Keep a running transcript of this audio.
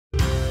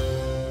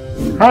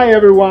Hi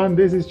everyone,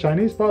 this is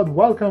ChinesePod.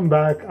 Welcome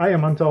back. I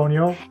am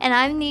Antonio. And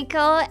I'm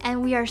Nico,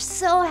 and we are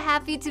so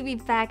happy to be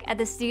back at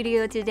the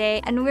studio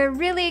today. And we're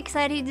really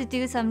excited to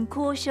do some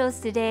cool shows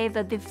today.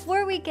 But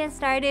before we get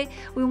started,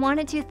 we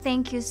wanted to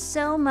thank you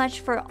so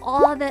much for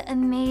all the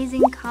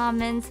amazing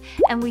comments,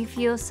 and we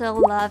feel so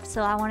loved.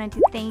 So I wanted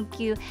to thank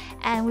you.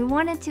 And we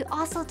wanted to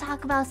also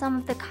talk about some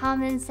of the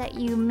comments that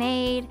you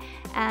made.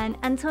 And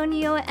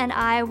Antonio and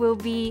I will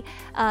be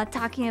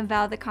talking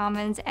about the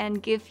comments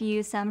and give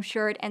you some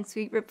short and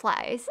sweet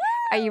replies.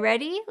 Are you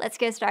ready? Let's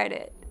get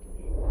started.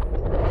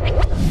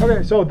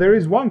 Okay, so there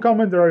is one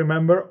comment that I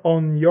remember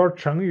on your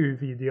Chengyu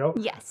video.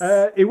 Yes.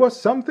 It was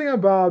something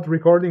about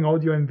recording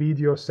audio and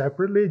video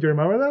separately. Do you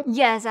remember that?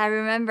 Yes, I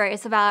remember.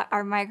 It's about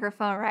our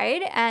microphone,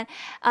 right? And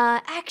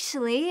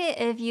actually,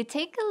 if you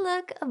take a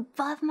look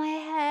above my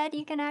head,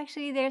 you can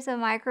actually, there's a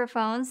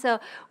microphone. So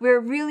we're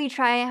really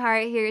trying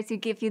hard here to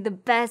give you the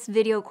best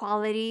video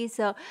quality.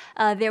 So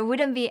there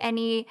wouldn't be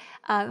any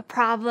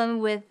problem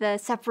with the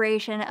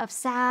separation of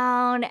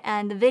sound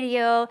and the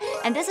video.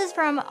 And this is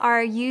from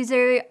our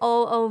user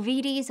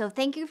OOVD. So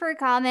thank you for your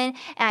comment.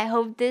 And I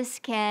hope this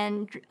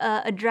can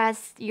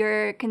address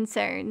your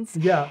concerns.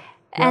 Yeah.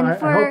 And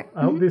I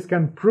hope this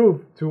can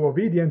prove to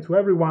Ovidy and to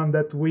everyone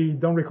that we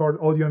don't record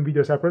audio and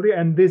video separately,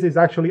 and this is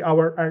actually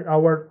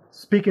our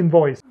speaking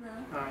voice.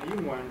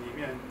 英文里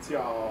面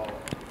叫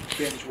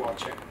binge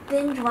watching.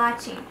 Binge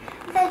watching.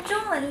 在中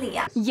文里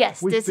啊 Yes,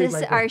 this is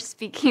like our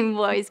speaking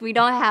voice. We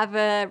don't have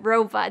a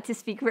robot to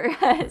speak for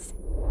us.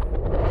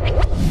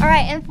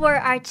 Alright, and for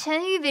our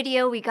Chengyu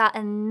video, we got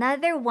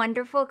another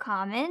wonderful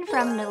comment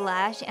from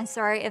Nilesh, and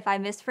sorry if I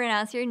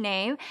mispronounced your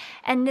name.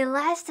 And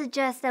Nilesh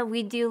suggests that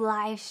we do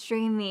live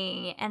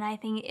streaming, and I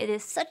think it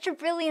is such a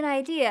brilliant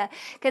idea,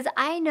 because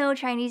I know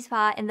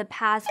ChinesePod in the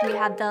past we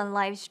have done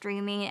live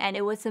streaming, and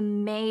it was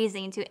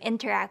amazing to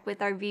interact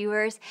with our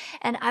viewers,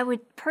 and I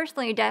would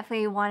personally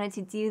definitely wanted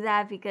to do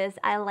that because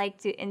I like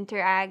to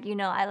interact, you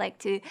know, I like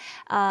to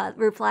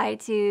reply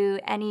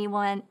to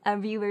anyone, a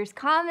viewer's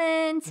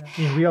comments.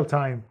 In real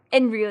time.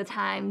 In real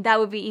time, that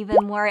would be even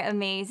more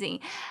amazing.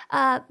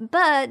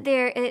 But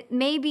there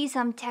may be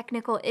some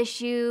technical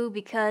issue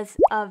because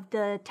of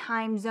the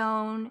time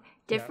zone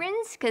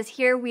difference, because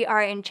here we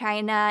are in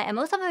China and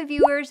most of our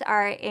viewers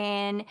are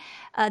in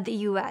the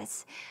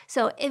US.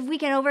 So if we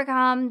can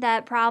overcome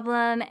that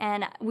problem,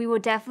 and we will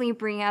definitely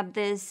bring up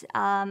this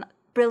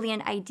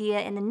brilliant idea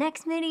in the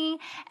next meeting,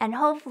 and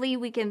hopefully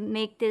we can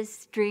make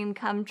this dream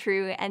come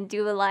true and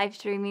do a live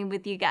streaming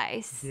with you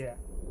guys. Yeah.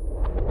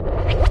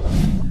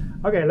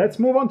 Okay, let's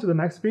move on to the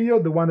next video,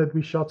 the one that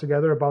we shot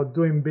together about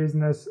doing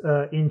business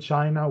in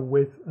China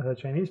with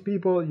Chinese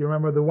people. You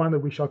remember the one that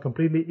we shot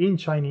completely in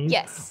Chinese?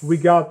 Yes. We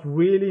got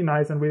really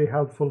nice and really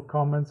helpful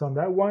comments on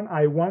that one.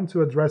 I want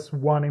to address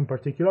one in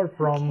particular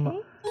from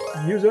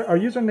our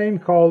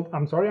username called,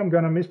 I'm sorry, I'm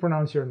gonna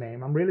mispronounce your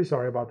name. I'm really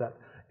sorry about that.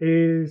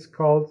 Is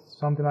called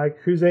something like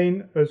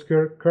Hussein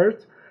Özgür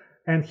Kurt.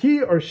 And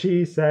he or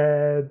she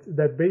said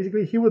that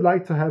basically he would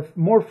like to have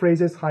more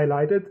phrases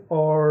highlighted,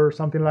 or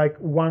something like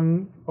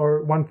one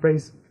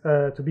phrase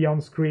to be on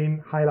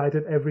screen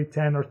highlighted every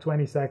 10 or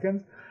 20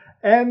 seconds.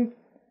 And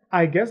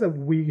I guess that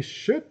we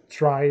should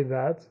try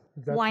that.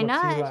 Why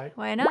not?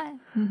 Why not?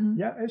 Mm-hmm.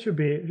 Yeah, it should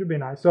be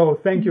nice. So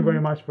thank you very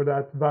much for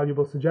that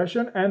valuable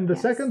suggestion. And the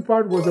second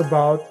part was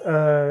about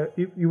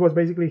it was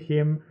basically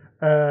him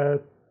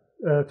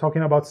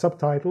talking about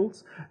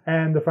subtitles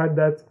and the fact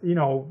that, you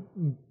know,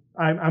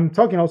 I'm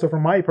talking also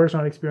from my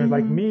personal experience,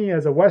 like me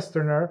as a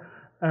Westerner,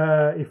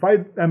 if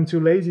I am too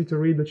lazy to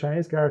read the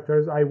Chinese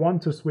characters, I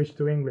want to switch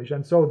to English.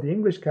 And so the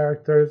English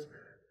characters,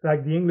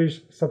 like the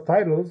English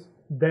subtitles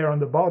there on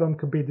the bottom,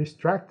 could be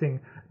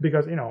distracting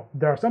because, you know,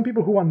 there are some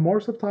people who want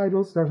more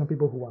subtitles, there are some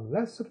people who want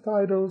less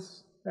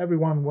subtitles.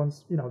 Everyone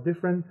wants, you know,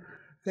 different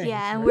things.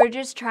 Yeah, and we're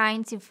just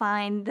trying to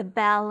find the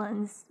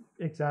balance.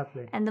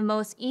 Exactly. And the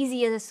most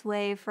easiest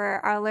way for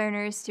our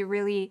learners to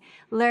really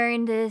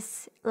learn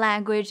this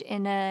language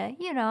in a,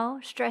 you know,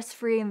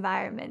 stress-free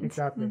environment.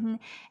 Exactly.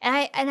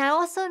 And I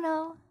also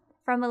know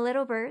from a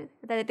little bird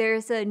that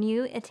there's a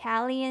new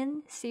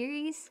Italian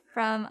series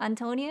from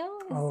Antonio.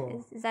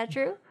 Is that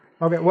true?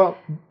 Okay, well,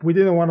 we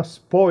didn't want to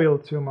spoil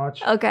too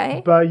much.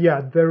 Okay. But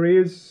yeah, there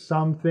is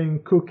something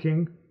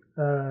cooking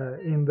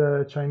in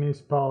the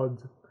ChinesePod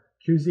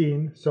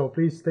cuisine, so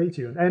please stay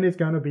tuned. And it's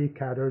going to be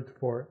catered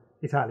for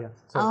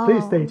Italians, so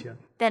please stay tuned.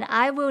 Then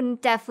I will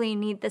definitely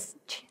need the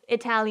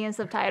Italian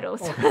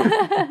subtitles.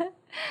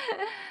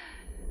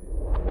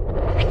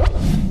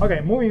 Okay,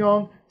 moving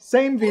on.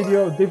 Same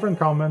video, different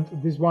comment.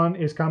 This one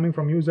is coming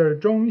from user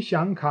钟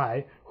祥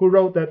凯, who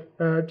wrote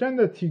that 真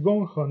的提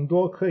供很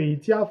多可以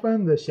加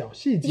分的小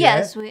细节.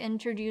 Yes, we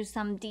introduced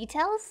some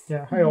details.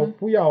 Yeah, 还有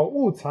不要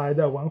误踩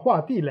的文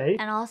化地雷.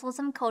 And also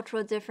some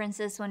cultural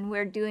differences when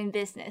we're doing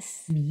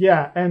business.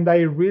 Yeah, and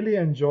I really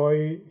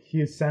enjoy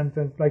his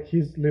sentence, like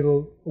his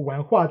little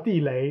文化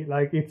地雷,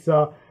 like it's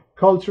a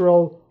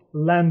cultural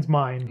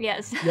landmine.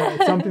 Yes. Yeah,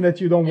 it's something that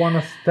you don't want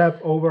to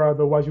step over,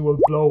 otherwise you will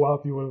blow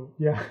up, you will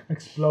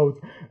explode.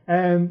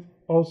 And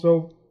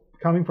also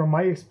coming from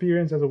my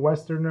experience as a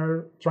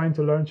Westerner trying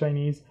to learn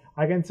Chinese,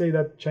 I can say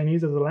that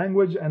Chinese as a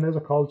language and as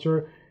a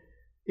culture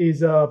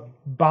is a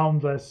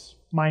boundless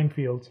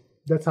minefield.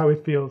 That's how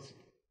it feels.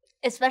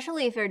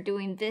 Especially if you're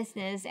doing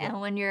business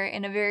and when you're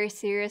in a very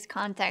serious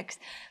context.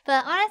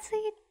 But honestly,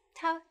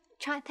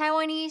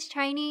 Taiwanese,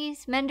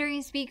 Chinese,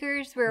 Mandarin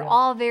speakers, we're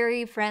all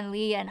very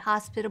friendly and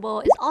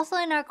hospitable. It's also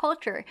in our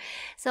culture.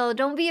 So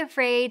don't be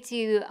afraid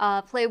to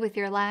play with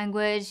your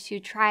language, to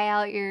try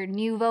out your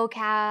new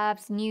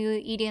vocabs, new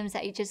idioms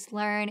that you just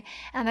learned.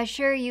 And I'm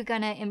sure you're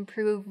gonna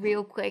improve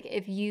real quick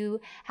if you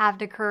have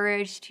the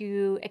courage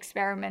to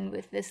experiment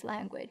with this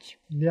language.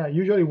 Yeah,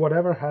 usually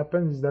whatever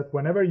happens is that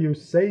whenever you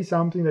say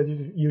something that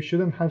you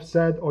shouldn't have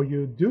said, or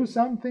you do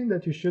something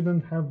that you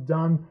shouldn't have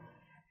done,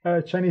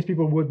 Chinese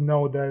people would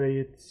know that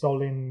it's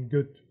all in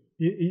good.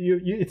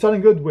 It's all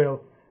in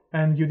goodwill,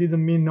 and you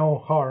didn't mean no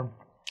harm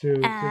to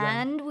them.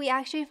 And we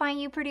actually find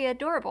you pretty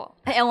adorable.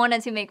 I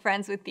wanted to make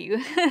friends with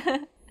you.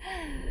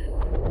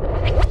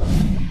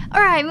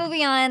 All right,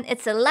 moving on.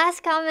 It's the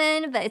last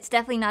comment, but it's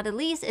definitely not the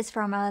least. It's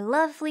from our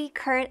lovely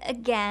Kurt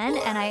again,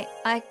 and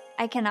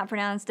I cannot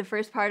pronounce the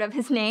first part of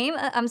his name.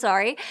 I'm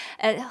sorry.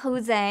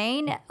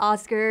 Hussein,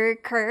 Oscar,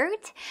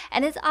 Kurt.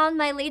 And it's on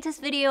my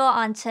latest video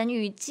on 成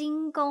语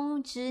惊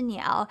弓之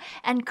鸟.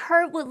 And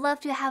Kurt would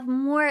love to have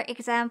more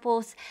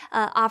examples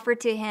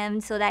offered to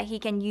him so that he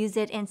can use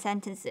it in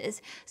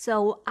sentences.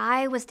 So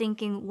I was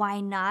thinking,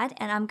 why not?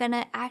 And I'm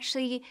gonna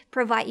actually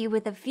provide you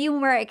with a few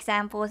more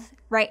examples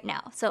right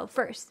now. So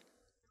first,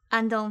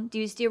 Andong, do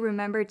you still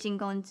remember 惊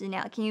弓之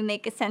鸟? Can you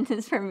make a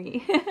sentence for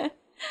me?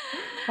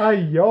 哎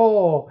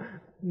呦，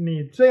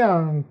你这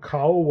样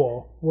考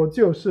我，我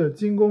就是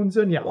惊弓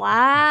之鸟。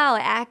 Wow,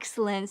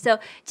 excellent. So,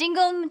 惊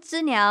弓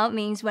之鸟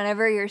means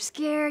whenever you're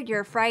scared,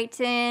 you're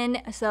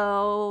frightened.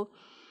 So,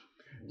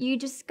 you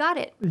just got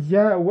it.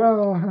 Yeah,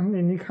 well,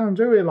 你看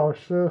这位老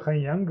师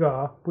很严格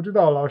啊，不知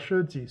道老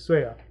师几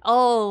岁啊？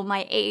 Oh,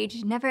 my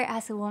age. Never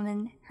ask a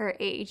woman her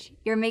age.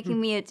 You're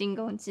making me a 惊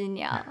弓之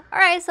鸟. All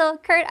right, so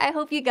Kurt, I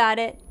hope you got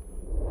it.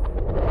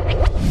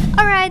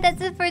 Alright,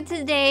 that's it for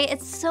today.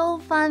 It's so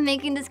fun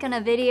making this kind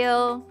of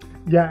video.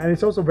 Yeah, and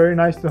it's also very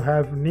nice to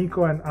have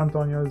Nico and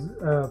Antonio's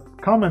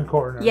comment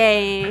corner.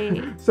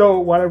 Yay! So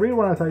what I really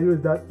want to tell you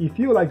is that if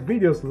you like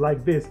videos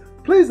like this,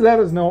 please let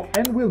us know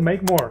and we'll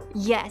make more.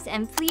 Yes,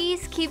 and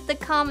please keep the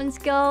comments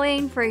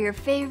going for your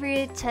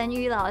favorite 成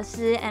语老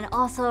师 and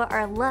also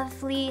our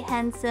lovely,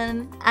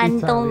 handsome 安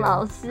东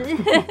老师.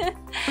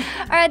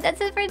 Alright, that's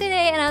it for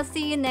today and I'll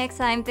see you next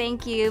time.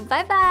 Thank you.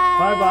 Bye-bye.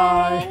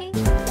 Bye-bye.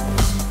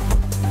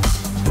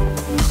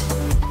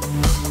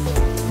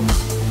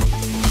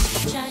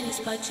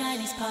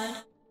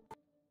 ChinesePod.